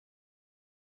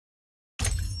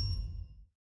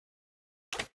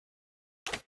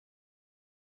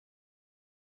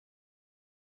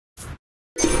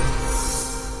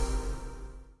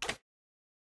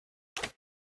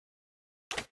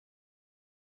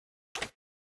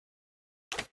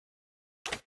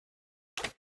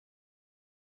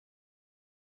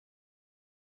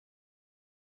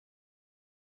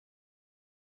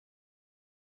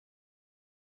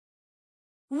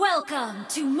Welcome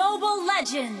to Mobile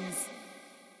Legends!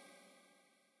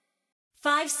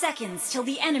 5 seconds till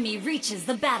the enemy reaches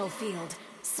the battlefield.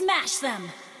 Smash them!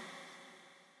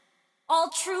 All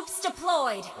troops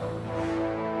deployed!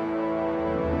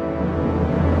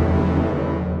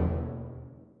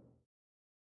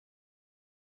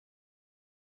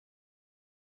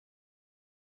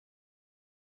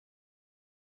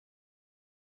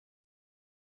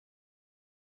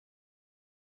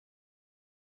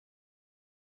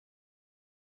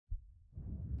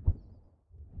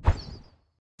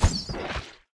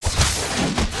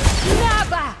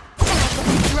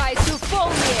 Try to fool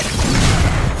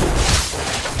me!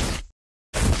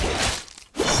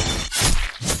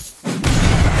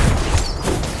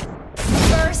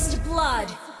 First blood!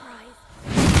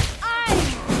 I'm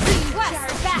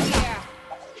West back here!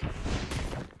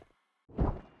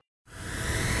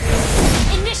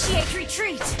 Initiate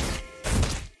retreat!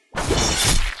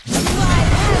 My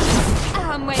hands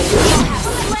are made You have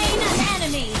slain an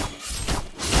enemy!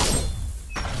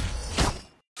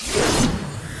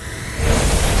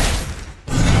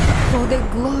 for the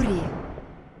glory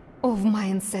of my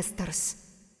ancestors.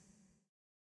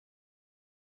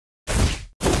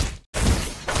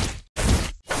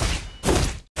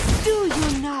 Do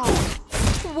you know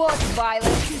what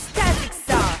violent statics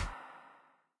are?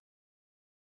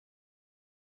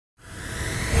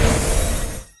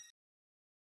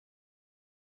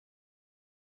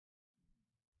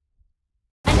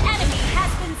 An enemy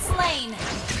has been slain!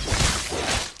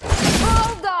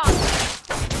 Hold on!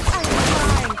 I'm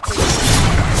trying to.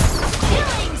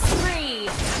 Killing spree!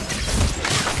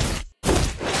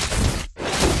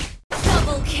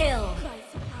 Double kill!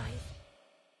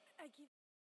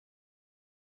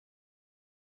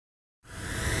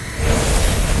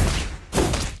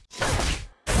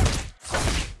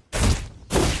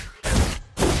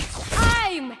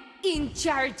 I'm in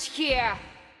charge here!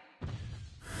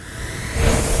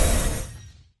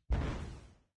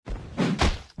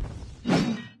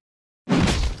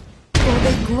 For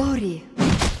the glory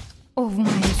of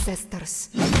my ancestors.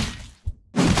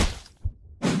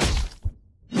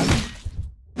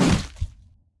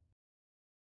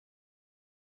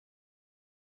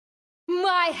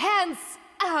 My hands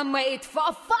are made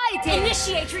for fighting!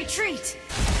 Initiate retreat!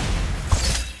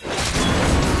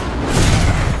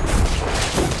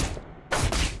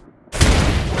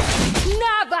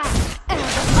 Never ever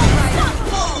try to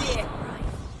fool me!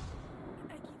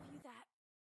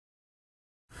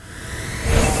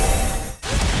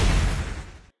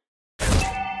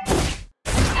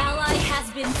 An ally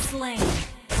has been slain.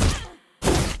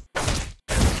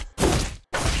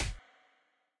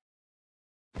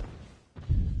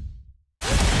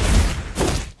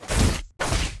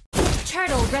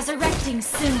 Turtle resurrecting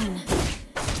soon.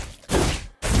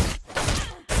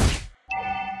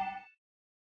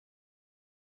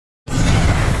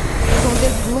 For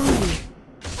the glory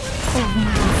of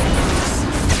my ancestors.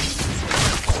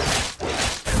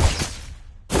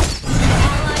 An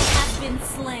ally has been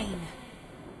slain.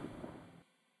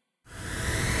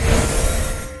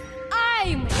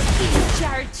 I'm in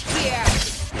charge here!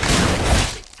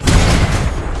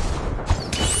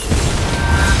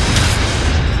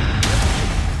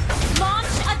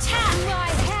 Launch attack! My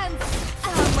hands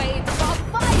are made for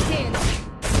fighting!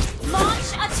 Launch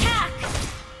attack!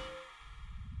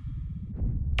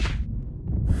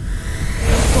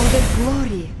 For the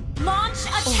glory Launch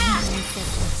of my attack!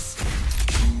 ancestors.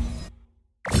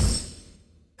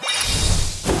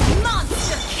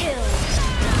 Monster kill!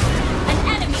 An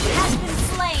enemy has been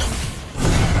slain!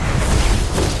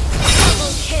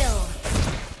 Double kill!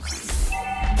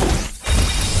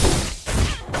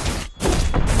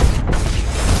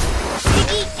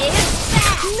 Piggy is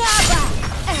back! Never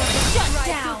ever Shut try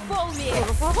down! to fool me!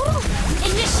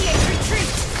 Initiate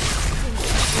retreat!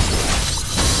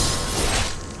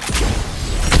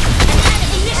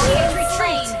 Initiate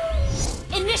retreat!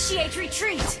 Initiate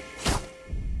retreat!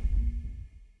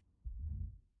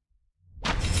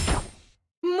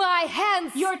 My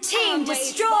hands Your team are made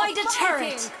destroyed for a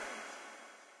turret! fighting.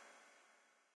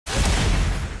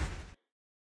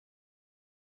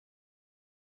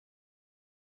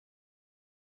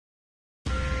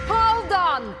 Hold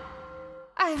on!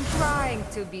 I'm trying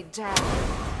to be gentle.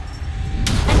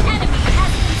 An enemy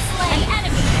has been slain! An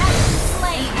enemy has been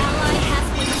slain! An ally has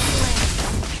been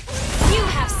slain! You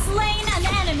have slain an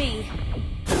enemy!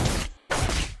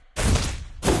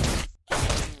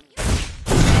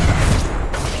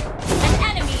 An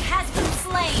enemy has been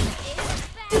slain!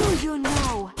 Do you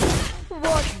know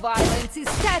what violent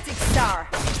statics are?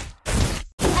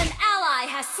 An ally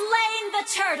has slain the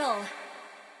turtle!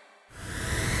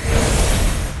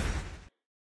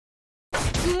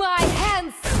 My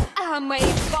hands are made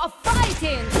for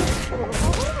fighting!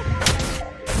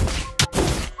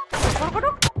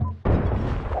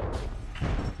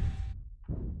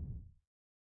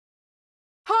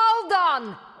 Hold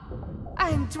on!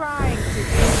 I'm trying to...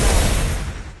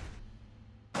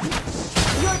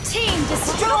 Your team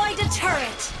destroyed a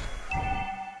turret!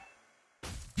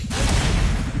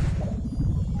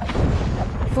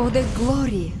 For the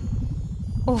glory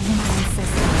of my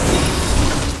ancestors.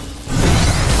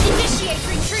 Initiate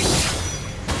retreat!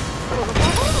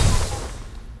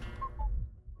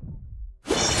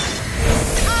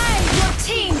 Your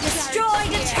team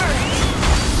destroyed a turret!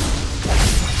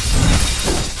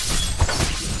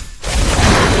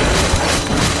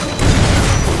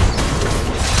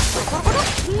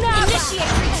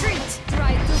 Initiate retreat!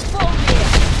 Try to fall here.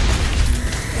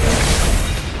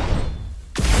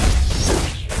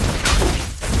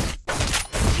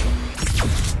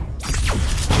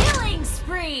 Killing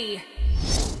spree!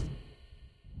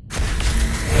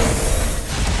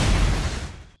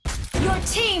 Your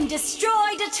team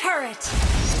destroyed a turret!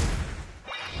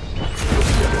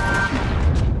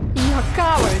 Your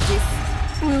cowardice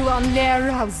will only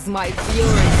arouse my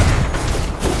fury.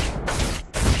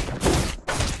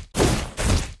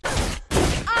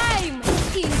 I'm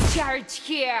in charge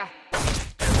here.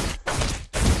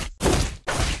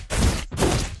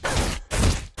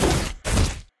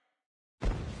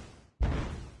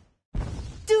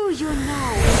 Do you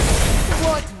know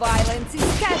what violence is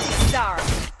statics are?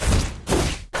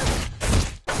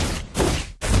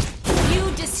 You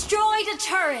destroyed a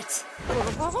turret!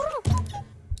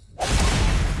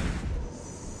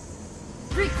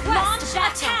 Request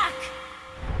attack!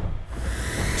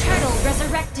 Turtle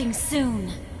resurrecting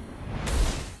soon.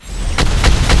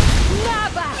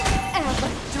 Never ever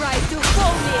try to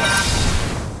fool me!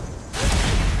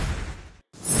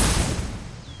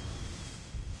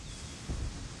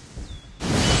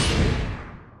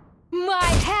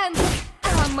 My hands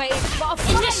are made for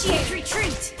fighting! Initiate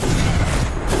retreat!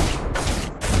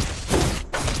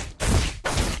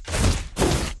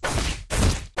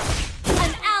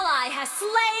 An ally has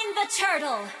slain the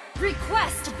turtle!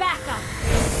 Request backup!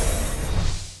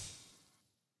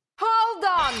 Hold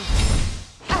on!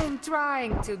 I'm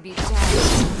trying to be gentle.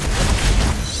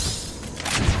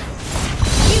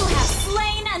 You have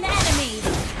slain an enemy!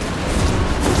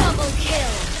 Double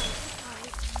kill!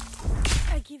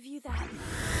 I give you that.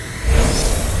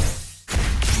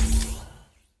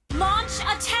 Launch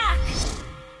attack!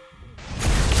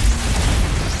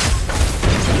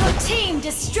 Your team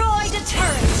destroyed a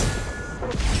turret!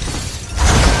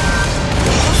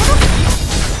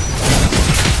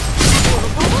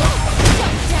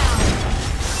 Shut down!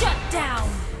 Shut down!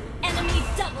 Enemy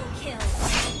double kill!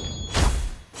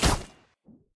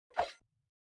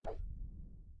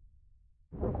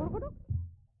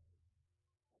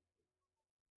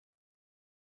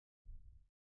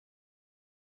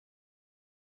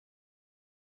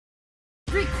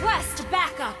 Request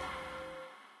backup!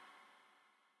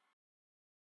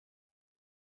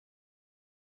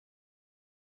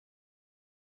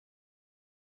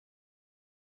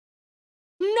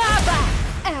 Never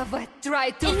ever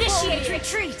try to Initiate fool me!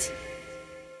 retreat!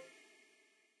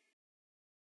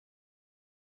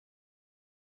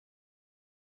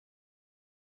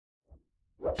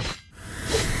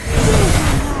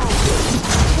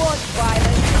 What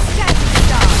violence is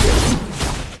statics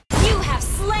are? You have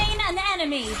slain an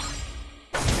enemy!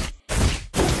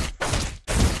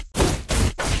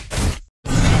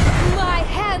 My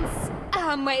hands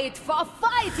are made for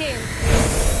fighting!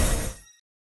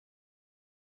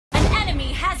 An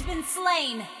enemy has been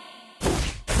slain!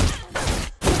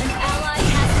 An ally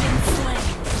has been slain!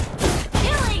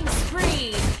 Killing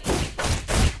spree!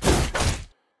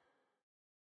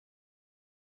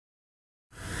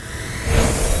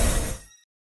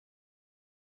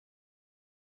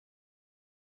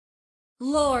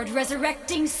 Lord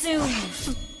resurrecting soon!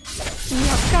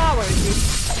 Your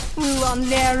cowardice will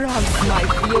only arouse my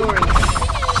fury.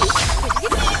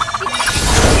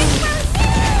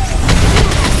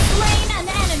 Slain an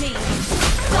enemy!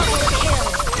 Double kill!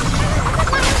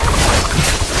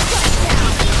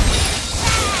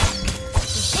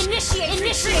 Initiate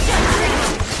retreat!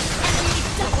 Enemy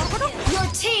double kill! Your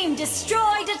team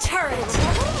destroyed a turret!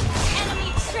 Enemy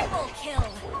triple kill!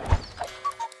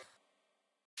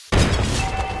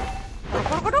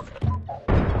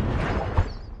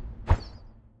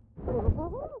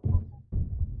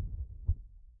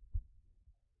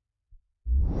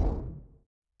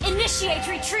 Initiate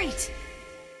retreat!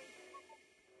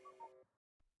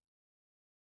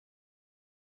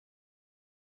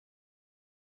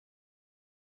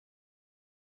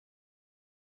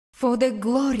 For the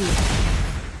glory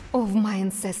of my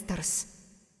ancestors.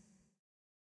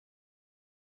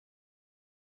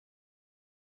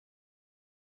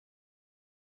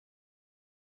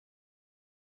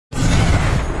 Do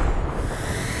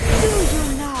you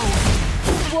know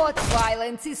what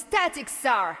violence statics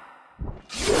are?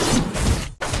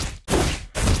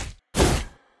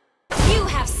 You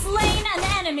have slain an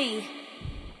enemy!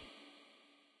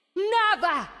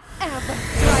 Never ever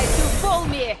try to fool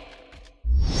me!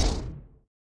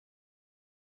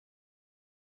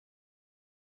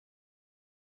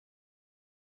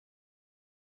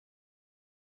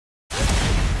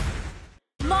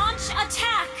 Launch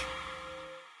attack!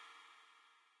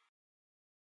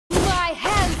 My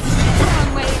hands are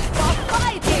made for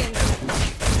fighting!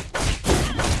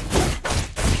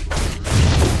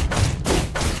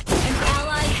 An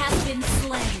ally has been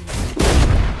slain.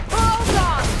 Hold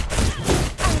on!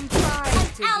 I'm trying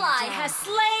to Ally be has done.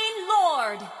 slain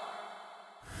Lord!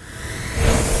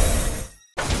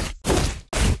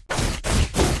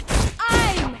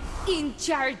 I'm in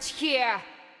charge here!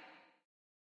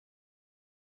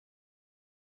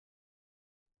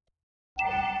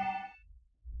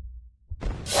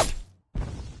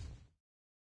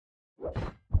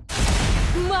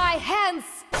 My hands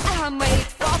are made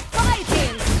for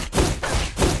fighting!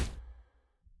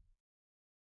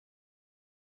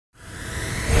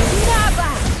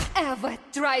 Never ever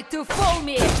try to fool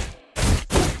me!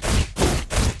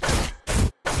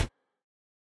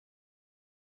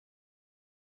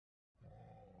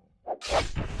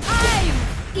 I'm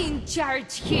in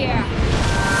charge here!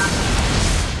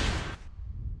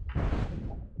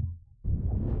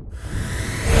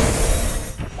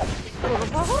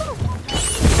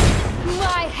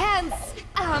 My hands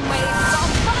are made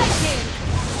for